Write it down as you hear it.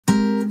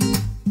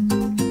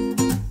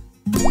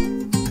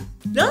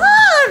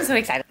so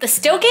excited. The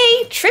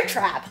Stokke Tripp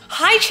Trapp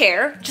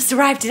Highchair just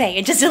arrived today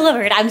and just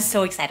delivered. I'm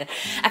so excited.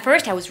 At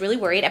first, I was really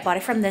worried. I bought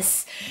it from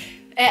this,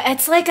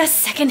 it's like a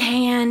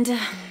secondhand,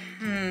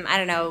 I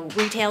don't know,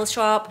 retail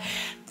shop.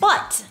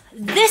 But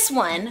this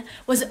one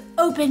was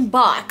open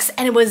box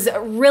and it was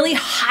really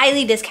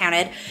highly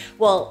discounted.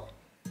 Well,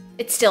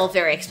 it's still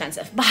very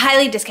expensive, but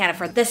highly discounted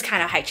for this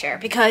kind of high chair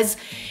because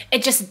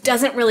it just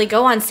doesn't really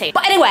go on sale.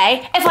 But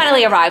anyway, it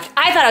finally arrived.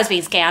 I thought I was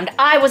being scammed.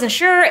 I wasn't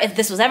sure if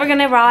this was ever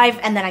gonna arrive,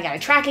 and then I got a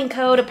tracking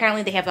code.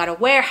 Apparently they have got a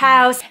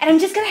warehouse, and I'm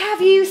just gonna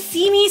have you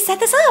see me set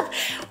this up.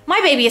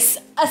 My baby is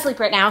asleep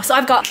right now, so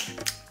I've got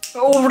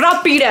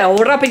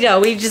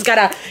rapido. We just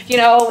gotta, you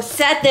know,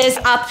 set this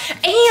up,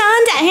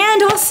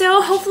 and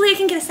also hopefully I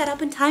can get it set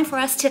up in time for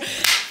us to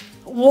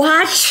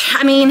watch,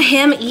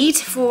 him eat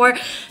for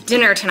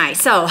dinner tonight.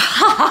 So,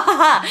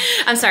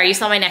 I'm sorry, you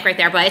saw my neck right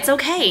there, but it's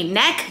okay.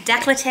 Neck,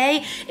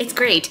 décolleté, it's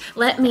great.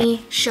 Let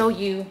me show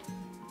you.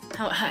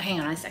 Oh, hang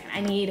on a second.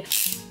 I need,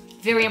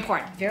 very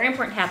important to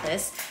have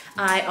this.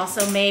 I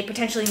also may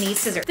potentially need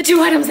scissors. The two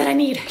items that I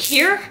need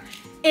here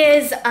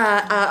is, why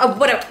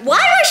am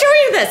I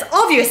showing you this?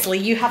 Obviously,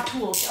 you have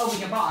tools to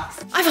open your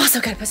box. I've also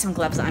got to put some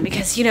gloves on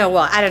because, you know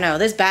what, I don't know,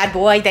 this bad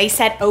boy, they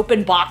said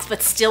open box,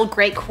 but still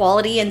great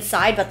quality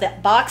inside, but the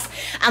box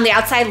on the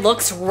outside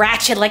looks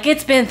ratchet, like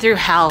it's been through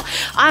hell.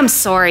 I'm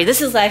sorry,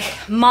 this is like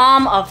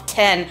mom of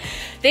 10.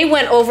 They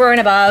went over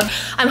and above.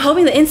 I'm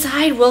hoping the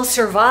inside will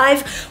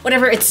survive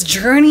whatever its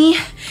journey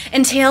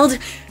entailed.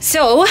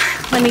 So,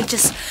 let me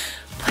just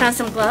put on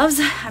some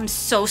gloves. I'm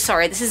so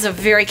sorry. This is a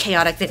very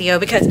chaotic video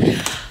because,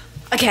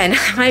 again,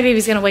 my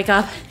baby's gonna wake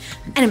up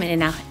in a minute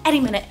now. Any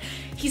minute.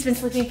 He's been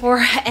sleeping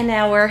for an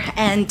hour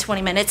and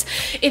 20 minutes.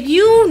 If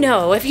you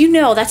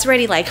know, that's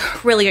already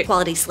like really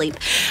quality sleep.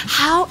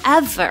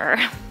 However,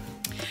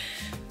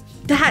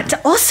 that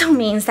also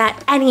means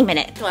that any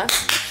minute.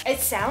 It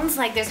sounds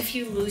like there's a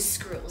few loose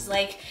screws.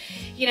 Like,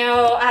 you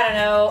know, I don't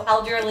know,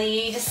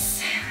 elderly,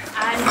 just,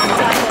 I'm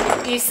done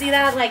with, you see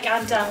that? Like,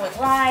 I'm done with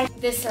life.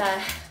 This,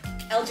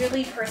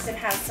 elderly person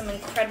has some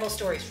incredible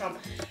stories from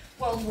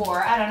World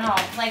War. I don't know,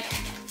 like,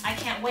 I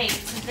can't wait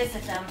to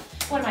visit them.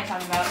 What am I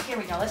talking about? Here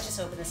we go, let's just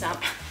open this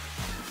up.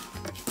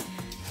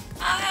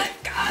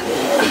 God.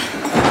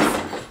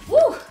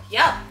 Woo,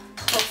 yep.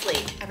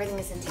 Hopefully everything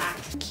is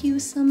intact. Cue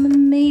some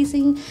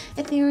amazing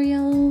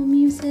ethereal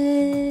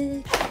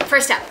music.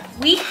 First up,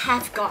 we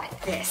have got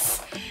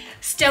this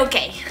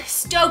Stokke,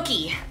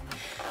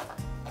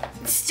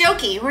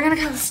 we're gonna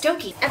call it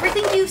Stokke.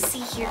 Everything you see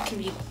here can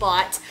be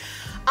bought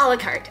a la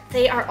carte.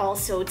 They are all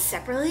sold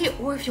separately,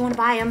 or if you want to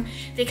buy them,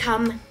 they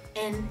come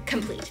in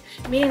complete.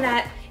 Meaning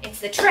that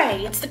it's the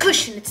tray, it's the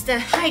cushion, it's the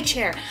high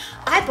chair.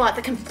 I bought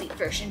the complete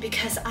version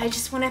because I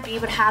just want to be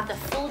able to have the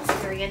full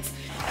experience.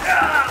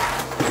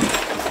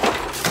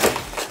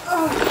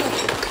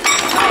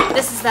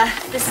 This is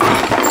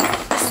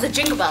the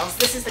jingle bells.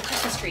 This is the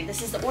Christmas tree.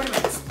 This is the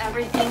ornaments.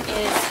 Everything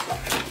is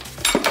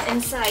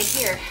inside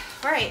here.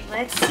 All right,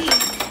 let's see.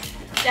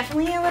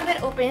 Definitely a little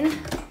bit open.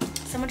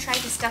 Someone tried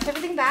to stuff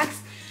everything back.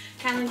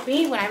 Kind of like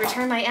me, when I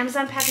return my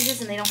Amazon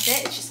packages and they don't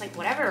fit, it's just like,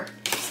 whatever,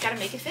 just gotta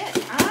make it fit.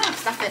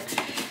 Stuff it.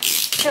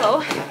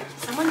 So,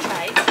 someone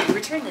tried to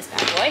return this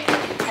bad boy,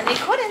 and they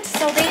couldn't,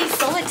 so they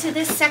sold it to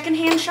this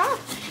secondhand shop.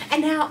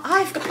 And now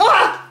I've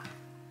got,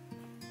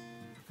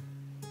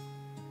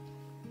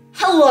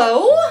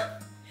 Hello?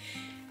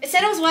 It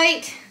said it was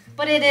white,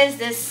 but it is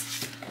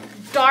this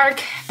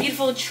dark,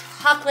 beautiful,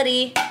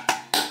 chocolatey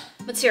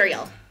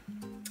material.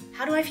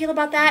 How do I feel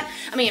about that?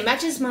 It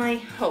matches my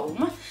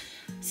home.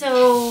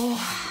 So,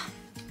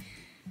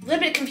 a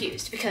little bit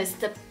confused because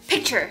the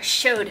picture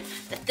showed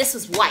that this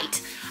was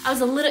white. I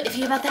was a little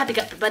iffy about that,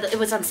 but it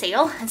was on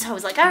sale. And so I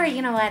was like, all right,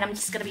 you know what? I'm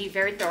just gonna be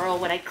very thorough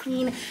when I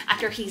clean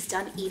after he's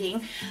done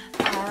eating.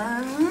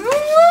 A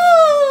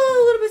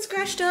little bit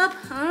scratched up.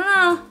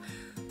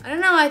 I don't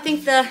know. I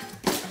think the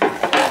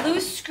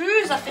loose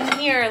screws up in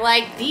here,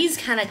 like these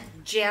kind of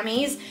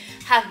jammies,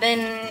 have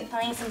been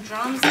playing some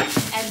drums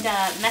and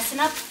messing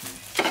up.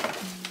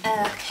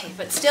 Okay,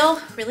 but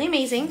still really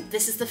amazing.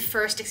 This is the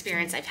first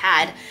experience I've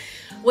had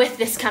with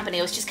this company.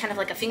 It was just kind of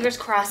like a fingers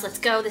crossed, let's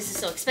go. This is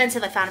so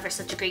expensive. I found it for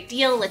such a great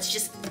deal. Let's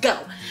just go.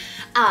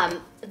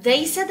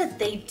 They said that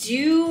they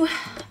do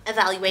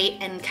evaluate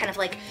and kind of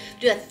like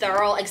do a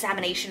thorough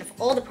examination of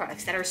all the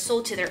products that are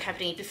sold to their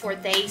company before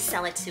they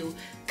sell it to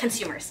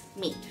consumers,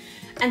 me.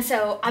 And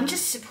so I'm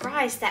just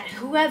surprised that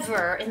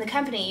whoever in the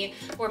company,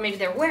 or maybe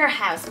their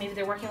warehouse, maybe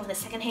they're working with a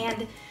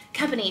secondhand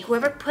company,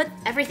 whoever put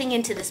everything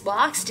into this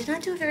box did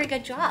not do a very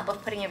good job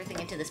of putting everything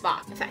into this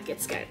box. In fact,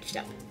 it's scratched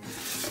up.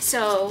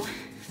 So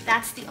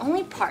that's the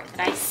only part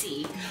that I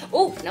see.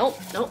 Oh, nope,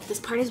 this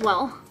part as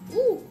well.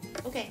 Ooh,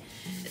 okay.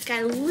 It's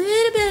got a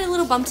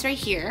little bumps right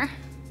here.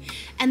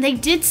 And they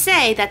did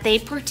say that they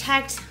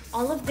protect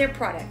all of their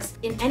products.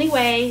 In any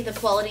way the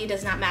quality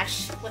does not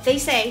match what they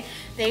say,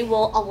 they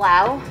will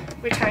allow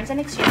returns and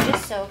exchanges.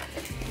 So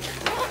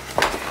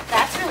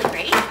that's really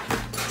great.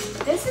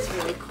 This is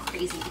really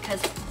crazy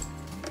because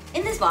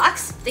in this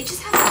box, they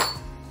just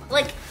have,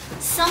 like,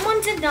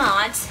 someone did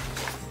not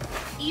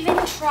even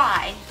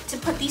try to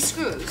put these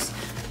screws,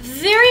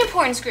 very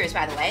important screws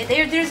by the way,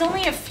 there's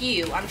only a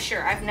few, I'm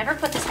sure. I've never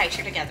put this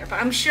Highchair together,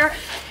 but I'm sure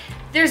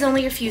there's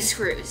only a few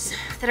screws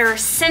that are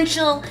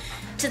essential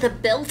to the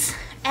build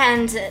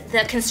and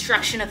the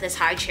construction of this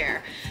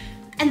Highchair.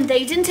 And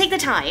they didn't take the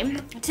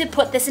time to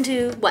put this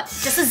into, what,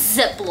 just a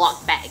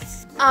Ziploc bag.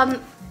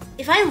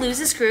 If I lose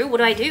a screw, what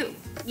do?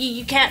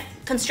 You can't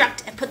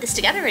construct and put this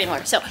together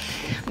anymore. So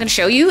I'm gonna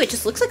show you, it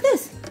just looks like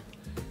this.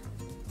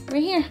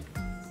 Right here.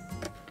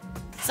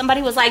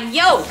 Somebody was like,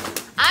 yo,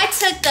 I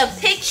took the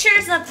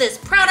pictures of this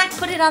product,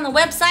 put it on the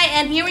website,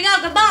 and here we go,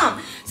 kabam.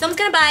 Someone's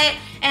gonna buy it,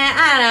 and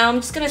I don't know,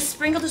 I'm just gonna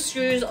sprinkle the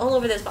screws all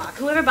over this box.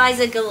 Whoever buys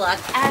it, good luck.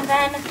 And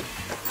then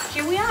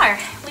here we are.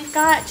 We've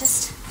got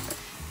just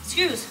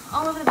screws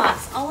all over the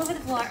box, all over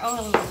the floor, all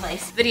over the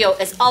place. Video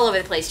is all over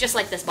the place, just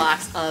like this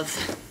box of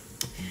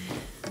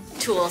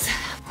tools.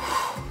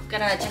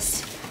 Gonna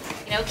just,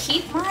 you know,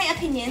 keep my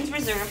opinions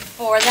reserved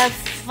for the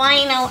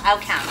final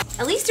outcome.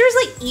 At least there's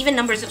like even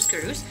numbers of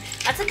screws.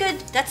 That's a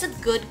good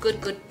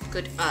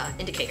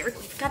indicator.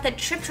 We've got the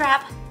Tripp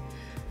Trapp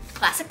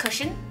classic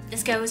cushion.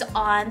 This goes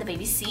on the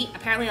baby's seat.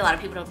 Apparently a lot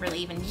of people don't really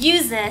even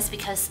use this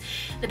because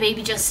the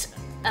baby just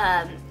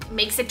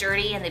makes it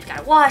dirty and they've got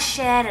to wash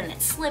it and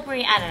it's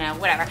slippery. I don't know,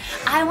 whatever.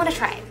 I want to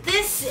try it.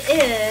 This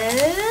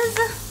is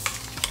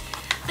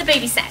the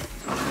baby set.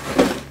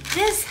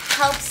 This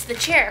helps the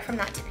chair from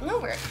not tipping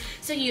over.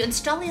 So you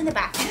install it in the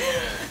back.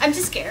 I'm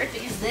just scared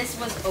because this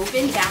was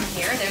open down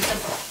here. There's a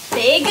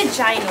big,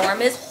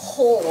 ginormous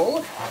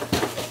hole.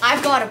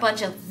 I've got a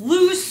bunch of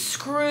loose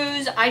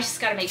screws. I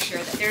just gotta make sure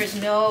that there is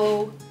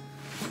no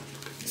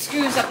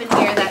screws up in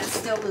here that's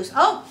still loose.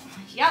 Oh,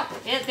 yeah,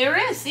 there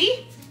is,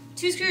 see?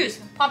 2 screws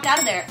popped out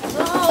of there.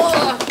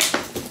 Oh,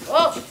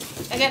 oh,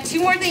 I got 2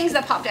 more things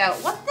that popped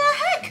out. What the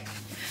heck?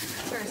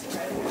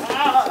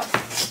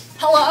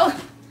 Hello?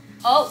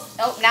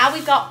 Oh, now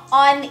we've got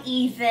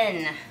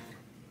uneven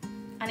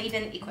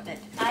equipment.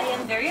 I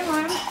am very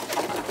alarmed.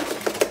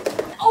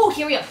 Oh,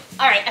 here we go.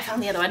 All right, I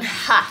found the other one.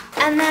 Ha.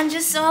 And then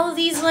just all of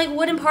these like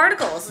wooden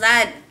particles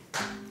that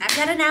I've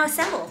got to now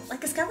assemble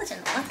like a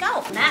skeleton. Let's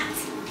go.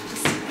 Mats,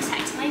 just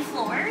protect my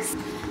floors.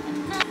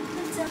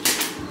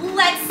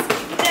 Let's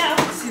go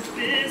to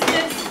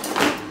business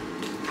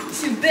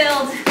to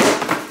build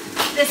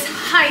this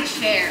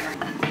Highchair.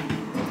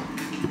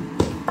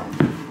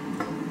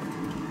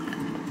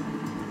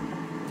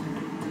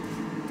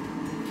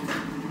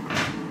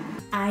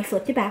 I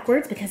flipped it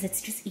backwards because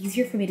it's just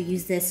easier for me to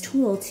use this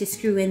tool to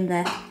screw in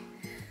the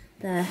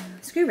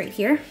screw right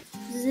here.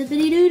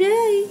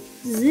 Zippity-doo-day,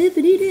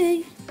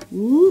 zippity-day,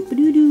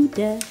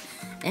 whoop-a-doo-doo-da,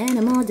 and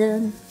I'm all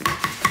done.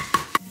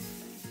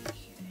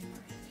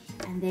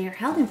 And they are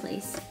held in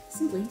place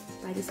simply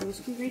by this little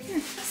screw right here.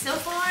 So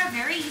far,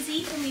 very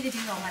easy for me to do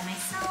all by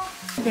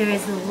myself. There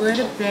is a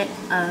little bit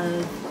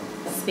of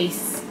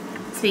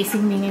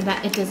spacing, meaning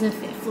that it doesn't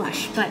fit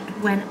flush, but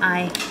when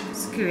I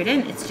screw it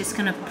in, it's just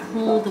gonna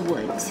pull the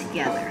wood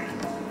together.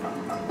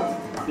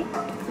 See?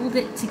 Pulled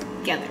it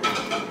together.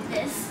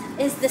 This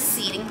is the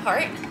seating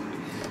part,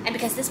 and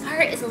because this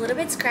part is a little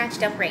bit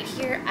scratched up right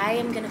here, I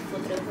am gonna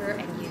flip it over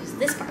and use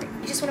this part.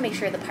 You just wanna make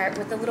sure the part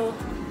with the little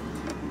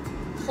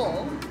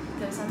hole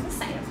goes on this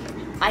side of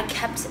here. I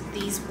kept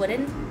these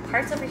wooden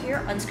parts over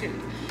here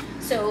unscrewed.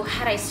 So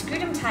had I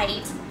screwed them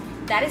tight,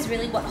 that is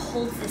really what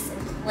holds this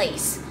in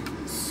place.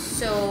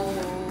 So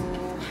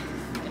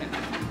I'm gonna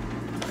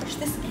push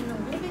this in a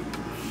little bit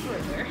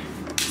further.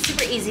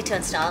 Super easy to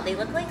install. They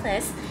look like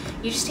this.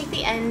 You just take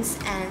the ends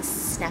and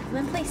snap them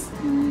in place.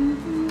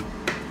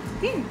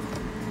 There.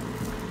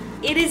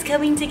 It is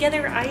coming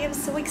together. I am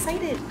so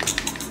excited.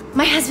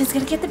 My husband's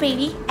gonna get the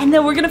baby and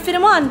then we're gonna fit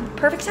him on.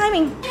 Perfect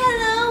timing.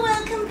 Hello,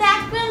 welcome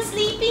back from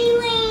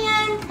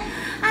Sleepyland.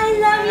 I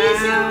love you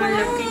so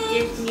much. Look at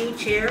this new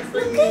chair for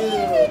you. Look at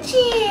your new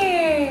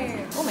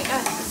chair. Oh my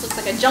gosh, this looks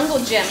like a jungle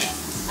gym.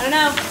 I don't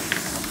know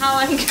how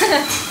I'm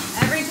gonna,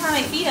 every time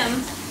I feed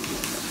him,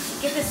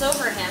 get this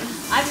over him.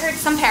 I've heard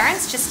some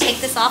parents just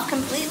take this off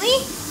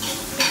completely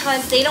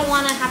because they don't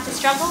want to have to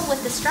struggle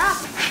with the strap.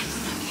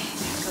 Okay,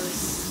 that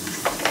goes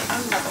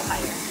one level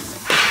higher.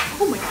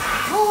 Oh my god.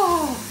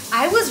 Oh,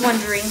 I was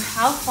wondering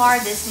how far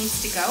this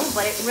needs to go,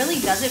 but it really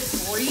does it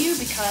for you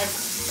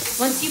because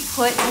once you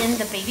put in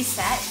the baby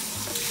set,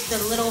 the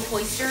little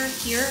hoister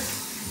here,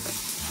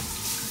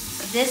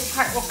 this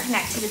part will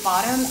connect to the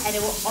bottom and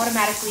it will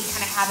automatically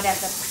kind of have it at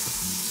the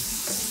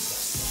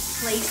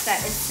place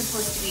that it's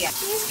supposed to be at.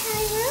 Here's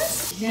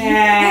Kairos.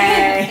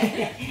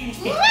 Yay!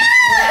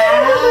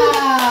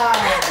 Wow!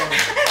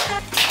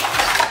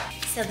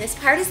 So this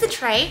part is the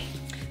tray.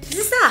 This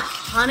is a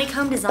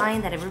honeycomb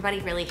design that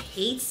everybody really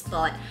hates,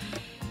 but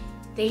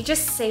they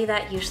just say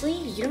that usually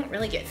you don't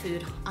really get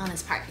food on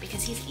this part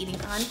because he's eating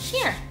on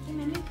here.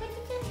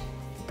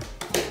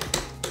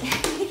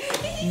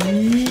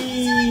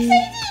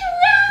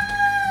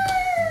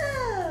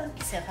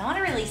 So if I want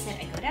to release it,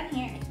 I go down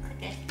here and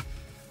click it.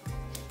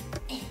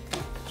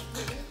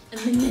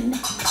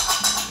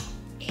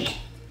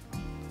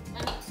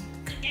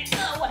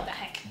 Oh, what the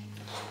heck?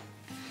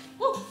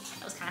 Whoa,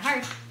 that was kind of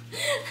hard.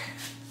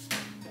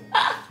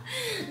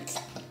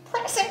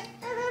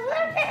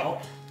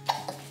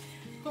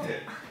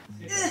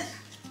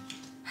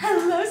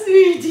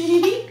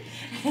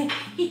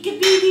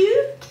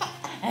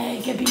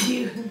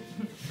 Peekaboo.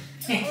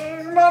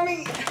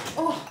 Mommy.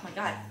 Oh my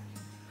God.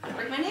 I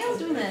break my nails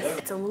doing this.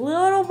 It's a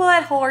little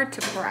bit hard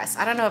to press.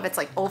 I don't know if it's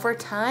like over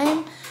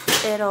time,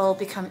 it'll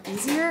become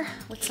easier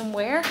with some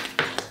wear.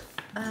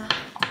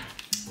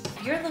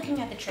 If you're looking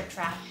at the Tripp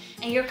Trapp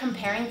and you're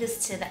comparing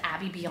this to the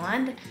𝐂𝐍𝐵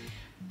Beyond,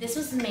 this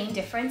was the main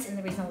difference and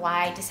the reason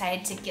why I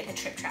decided to get the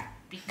Tripp Trapp,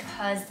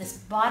 because this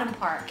bottom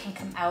part can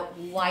come out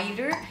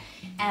wider,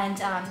 and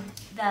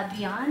the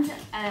Beyond,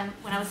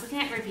 when I was looking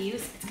at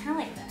reviews, it's kind of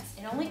like this.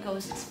 It only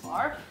goes this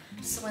far,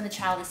 so when the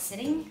child is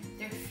sitting,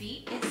 their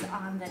feet is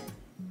on the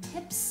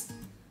tips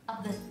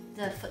of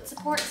the foot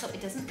support, so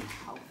it doesn't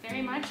help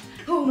very much.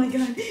 Oh my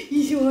God,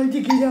 he's so hard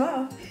to get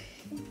off.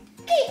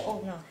 Hey,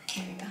 oh no,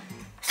 there you go.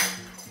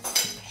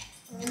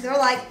 And they're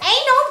like,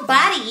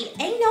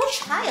 ain't no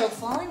child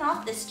falling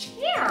off this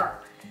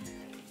chair.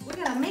 We're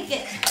gonna make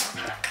it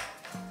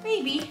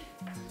baby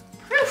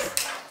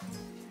proof.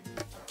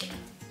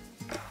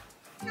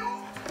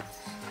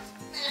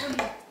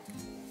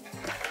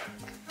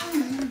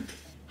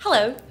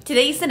 Hello,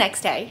 today's the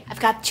next day. I've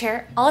got the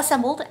chair all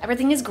assembled.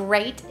 Everything is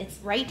great. It's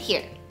right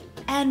here.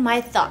 And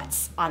my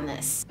thoughts on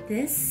this.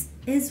 This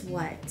is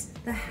what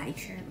the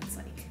Highchair looks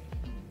like.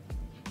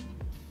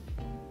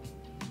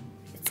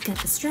 It's got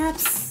the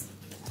straps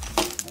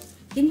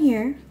in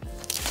here.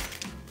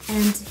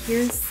 And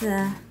here's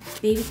the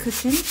baby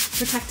cushion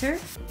protector,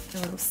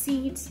 the little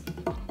seat,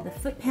 the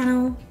foot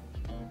panel.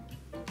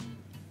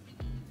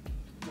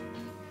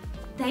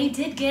 They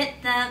did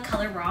get the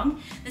color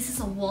wrong. This is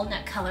a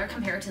walnut color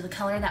compared to the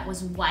color that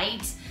was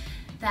white.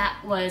 That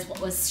was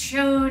what was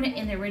shown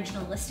in the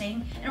original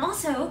listing. And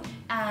also,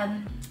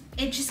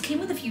 it just came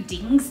with a few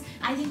dings.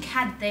 I think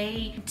had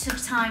they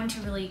took time to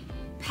really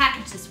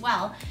package this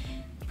well,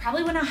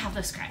 probably would not have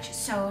those scratches.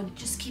 So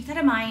just keep that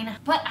in mind.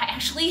 But I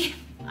actually,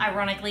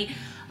 ironically,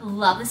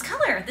 love this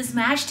color. This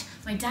matched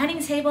my dining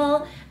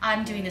table.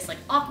 I'm doing this like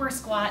awkward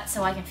squat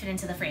so I can fit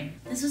into the frame.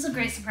 This was a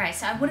great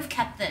surprise. So I would have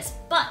kept this,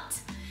 but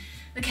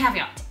the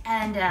caveat,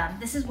 and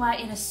this is why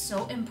it is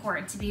so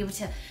important to be able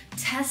to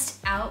test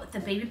out the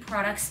baby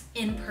products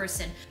in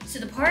person. So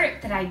the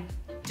part that I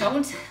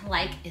don't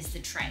like is the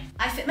tray.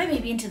 I fit my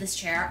baby into this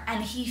chair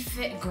and he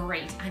fit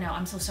great. I know,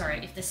 I'm so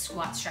sorry if this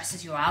squat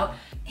stresses you out.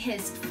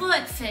 His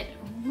foot fit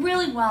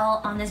really well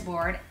on this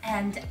board,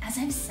 and as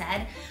I've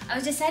said, I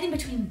was deciding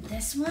between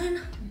this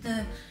one,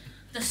 the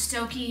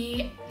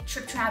Stokke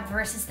Tripp Trapp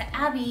versus the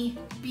𝐂𝐍𝐵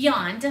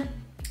Beyond,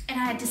 and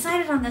I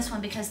decided on this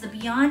one because the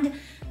Beyond,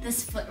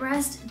 this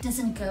footrest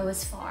doesn't go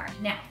as far.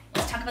 Now,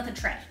 let's talk about the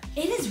tray.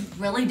 It is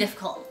really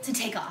difficult to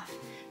take off.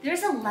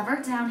 There's a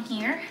lever down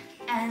here,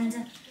 and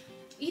what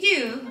you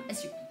do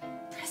is you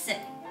press it,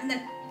 and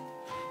then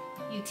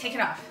you take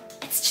it off.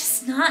 It's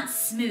just not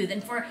smooth,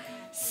 and for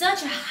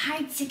such a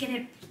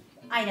high-ticketed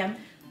item,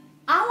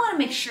 I want to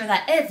make sure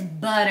that it's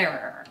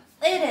butter.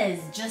 It is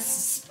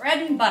just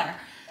spreading butter.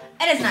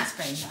 It is not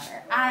spreading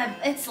butter.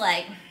 It's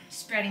like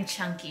spreading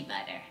chunky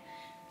butter.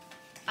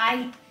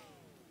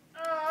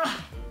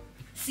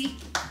 See,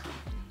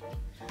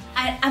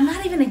 I'm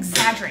not even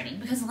exaggerating,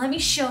 because let me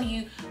show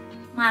you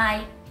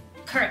my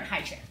current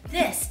Highchair.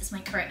 This is my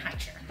current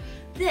Highchair.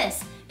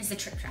 This is the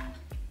Tripp Trapp.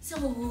 So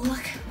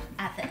look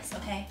at this,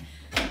 okay?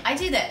 I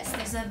do this.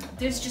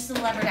 There's just a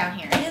lever down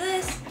here. I do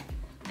this,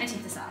 I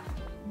take this off.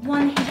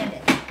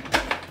 One-handed.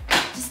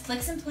 Just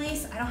clicks in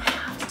place. I don't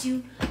have to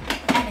do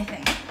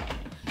anything.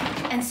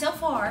 And so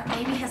far,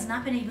 baby has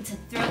not been able to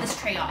throw this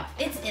tray off.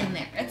 It's in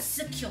there, it's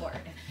secured.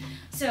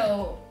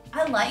 So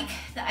I like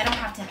that I don't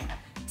have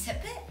to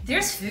tip it.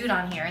 There's food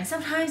on here, and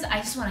sometimes I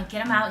just want to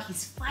get him out.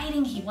 He's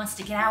fighting, he wants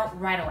to get out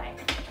right away.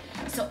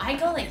 So I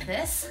go like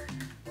this.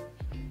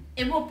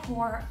 It will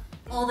pour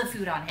all the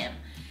food on him.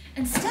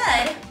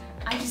 Instead,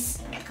 I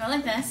just go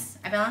like this,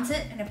 I balance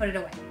it, and I put it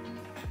away.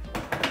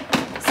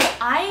 So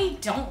I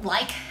don't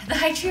like the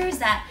Highchairs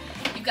that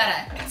you've got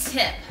a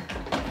tip.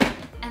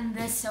 And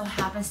this so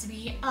happens to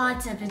be a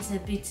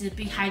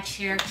tippy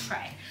Highchair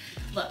tray.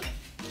 Look,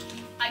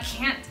 I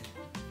can't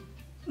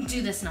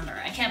do this number.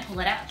 I can't pull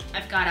it out.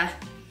 I've gotta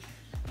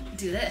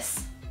do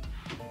this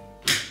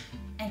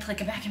and click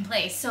it back in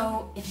place.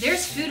 So if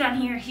there's food on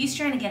here, he's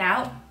trying to get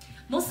out,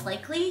 most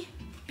likely,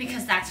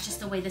 because that's just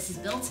the way this is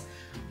built,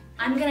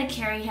 I'm gonna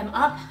carry him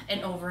up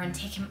and over and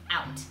take him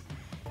out.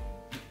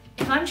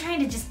 If I'm trying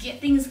to just get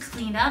things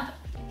cleaned up,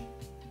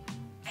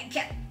 I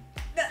can't.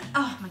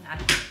 Oh my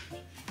God.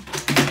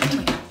 Oh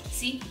my God.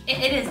 See,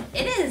 it's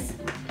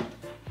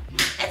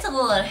a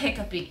little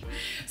hiccupy.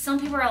 Some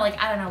people are like,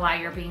 I don't know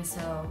why you're being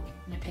so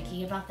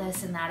nitpicky about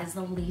this, and that is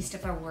the least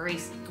of our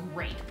worries.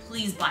 Great,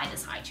 please buy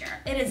this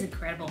Highchair. It is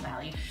incredible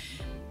value.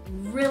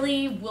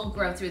 Really will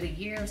grow through the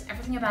years.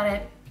 Everything about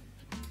it,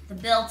 the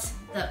build,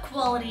 the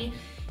quality,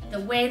 the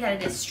way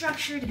that it is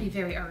structured to be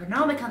very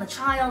ergonomic on the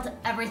child,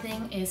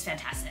 everything is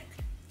fantastic.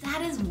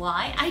 That is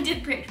why I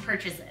did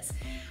purchase this.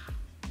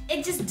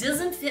 It just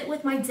doesn't fit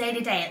with my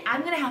day-to-day.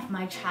 I'm gonna have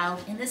my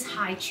child in this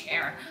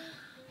Highchair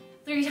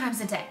 3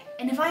 times a day.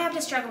 And if I have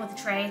to struggle with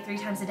the tray 3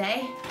 times a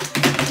day,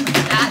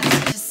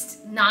 that's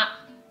just not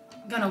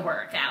gonna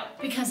work out,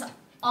 because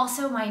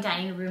Also, my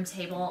dining room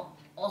table,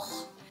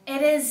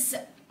 it is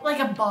like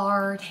a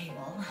bar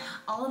table.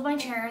 All of my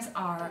chairs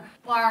are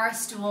bar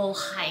stool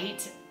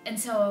height, and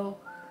so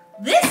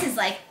this is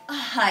like a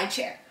high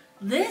chair.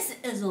 This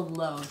is a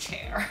low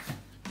chair.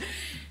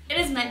 It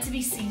is meant to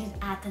be seated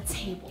at the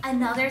table.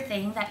 Another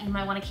thing that you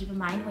might want to keep in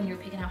mind when you're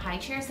picking out high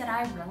chairs that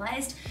I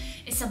realized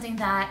is something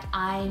that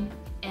I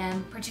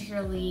am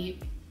particularly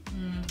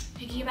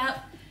picky about.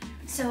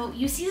 So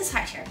you see this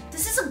high chair.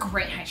 This is a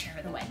great high chair,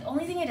 by the way. The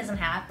only thing it doesn't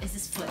have is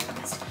this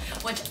footrest,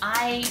 which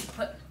I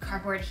put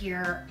cardboard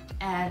here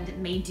and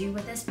made do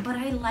with this, but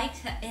I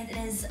like that it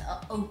is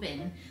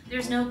open.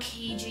 There's no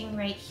caging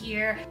right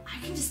here.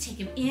 I can just take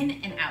him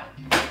in and out,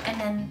 and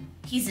then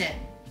he's in.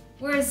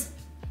 Whereas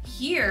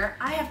here,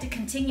 I have to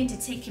continue to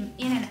take him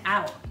in and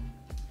out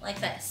like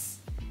this,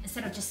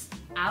 instead of just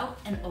out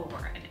and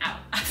over and out.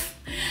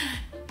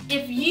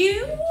 If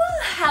you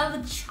have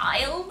a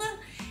child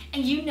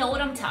and you know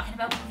what I'm talking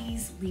about,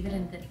 please leave it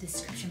in the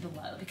description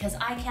below, because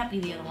I can't be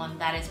the other one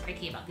that is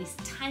picky about these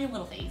tiny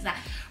little things that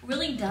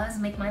really does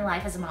make my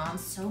life as a mom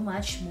so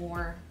much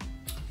more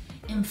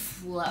in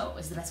flow,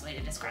 is the best way to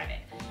describe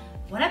it.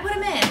 When I put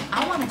him in,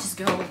 I want to just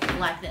go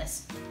like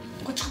this.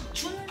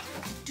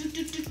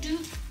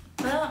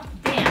 Bam,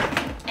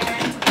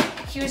 and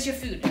here's your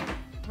food,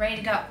 ready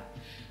to go.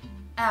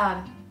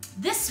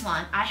 This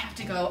one, I have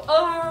to go,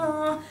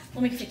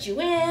 let me fit you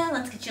in,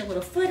 let's get you a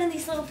little foot in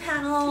these little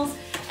panels,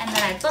 and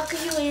then I buckle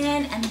you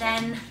in, and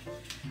then,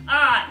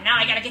 now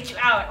I gotta get you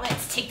out.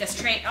 Let's take this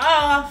tray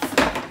off,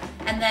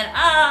 and then,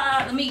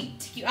 let me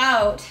take you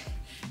out.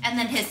 And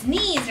then his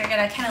knees are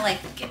gonna kind of like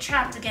get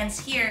trapped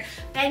against here,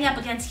 bang up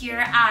against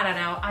here, I don't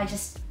know.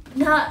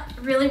 Not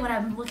really what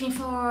I'm looking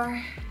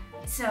for.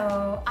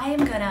 So I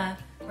am gonna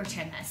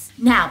return this.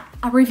 Now,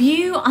 a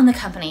review on the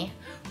company.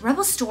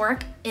 Rebel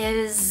Stork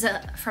is,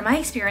 from my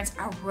experience,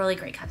 a really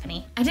great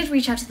company. I did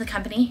reach out to the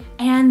company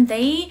and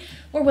they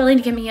were willing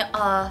to give me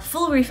a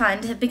full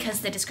refund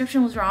because the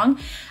description was wrong,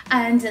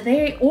 and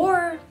they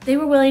were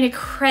willing to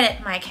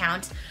credit my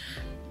account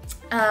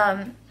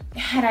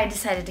had I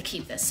decided to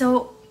keep this.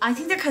 So I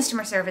think their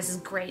customer service is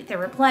great. Their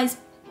replies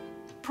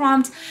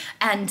prompt,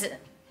 and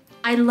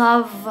I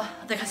love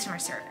the customer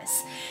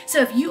service. So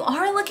if you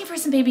are looking for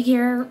some baby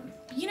gear,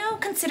 you know,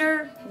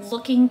 consider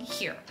looking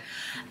here.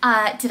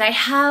 Did I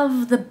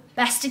have the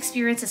best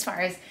experience as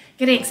far as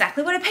getting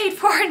exactly what I paid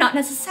for? Not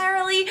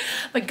necessarily,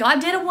 but God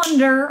did a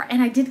wonder,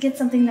 and I did get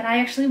something that I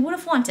actually would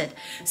have wanted.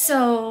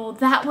 So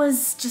that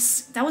was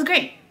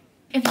great.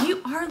 If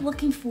you are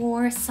looking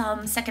for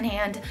some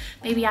secondhand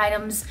baby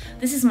items,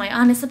 this is my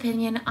honest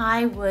opinion,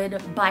 I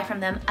would buy from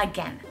them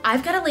again.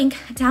 I've got a link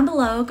down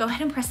below. Go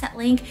ahead and press that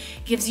link.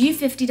 Gives you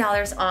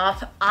 $50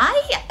 off.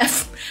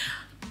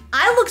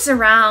 I looked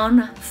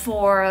around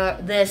for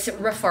this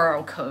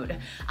referral code.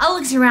 I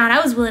looked around,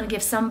 I was willing to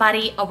give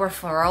somebody a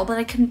referral, but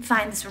I couldn't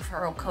find this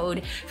referral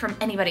code from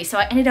anybody. So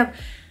I ended up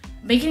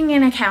making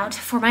an account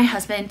for my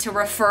husband to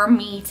refer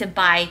me to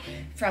buy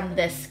from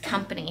this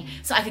company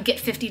so I could get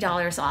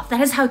 $50 off. That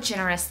is how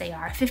generous they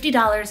are.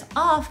 $50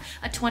 off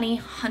a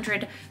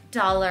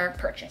 $200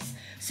 purchase.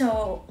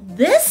 So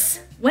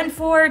this went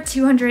for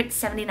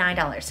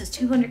 $279, so it's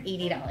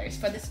 $280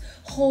 for this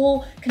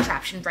whole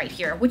contraption right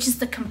here, which is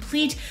the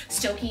complete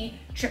Stokke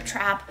Tripp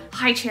Trapp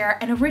high chair.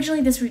 And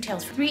originally this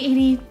retails for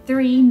 $380,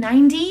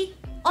 $390,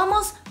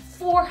 almost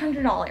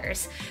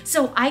 $400.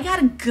 So I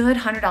got a good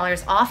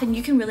 $100 off, and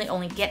you can really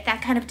only get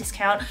that kind of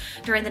discount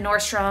during the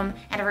Nordstrom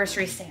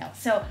anniversary sale.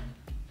 So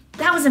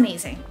that was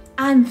amazing.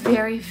 I'm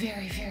very,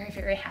 very, very,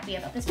 very happy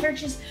about this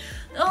purchase.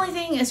 The only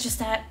thing is just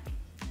that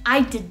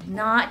I did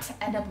not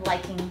end up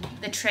liking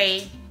the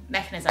tray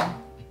mechanism.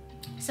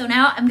 So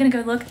now I'm gonna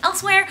go look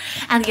elsewhere,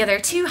 and the other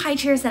two high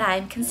chairs that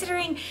I'm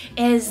considering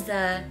is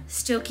the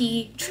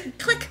Stokke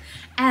𝐂𝐿𝐿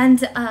and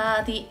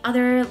the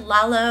other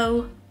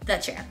Lalo the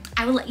chair.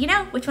 I will let you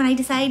know which one I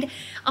decide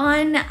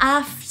on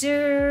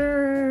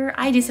after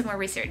I do some more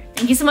research.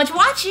 Thank you so much for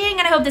watching,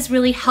 and I hope this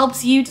really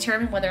helps you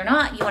determine whether or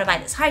not you want to buy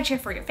this high chair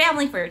for your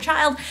family, for your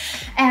child,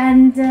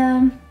 and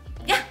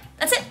yeah,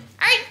 that's it.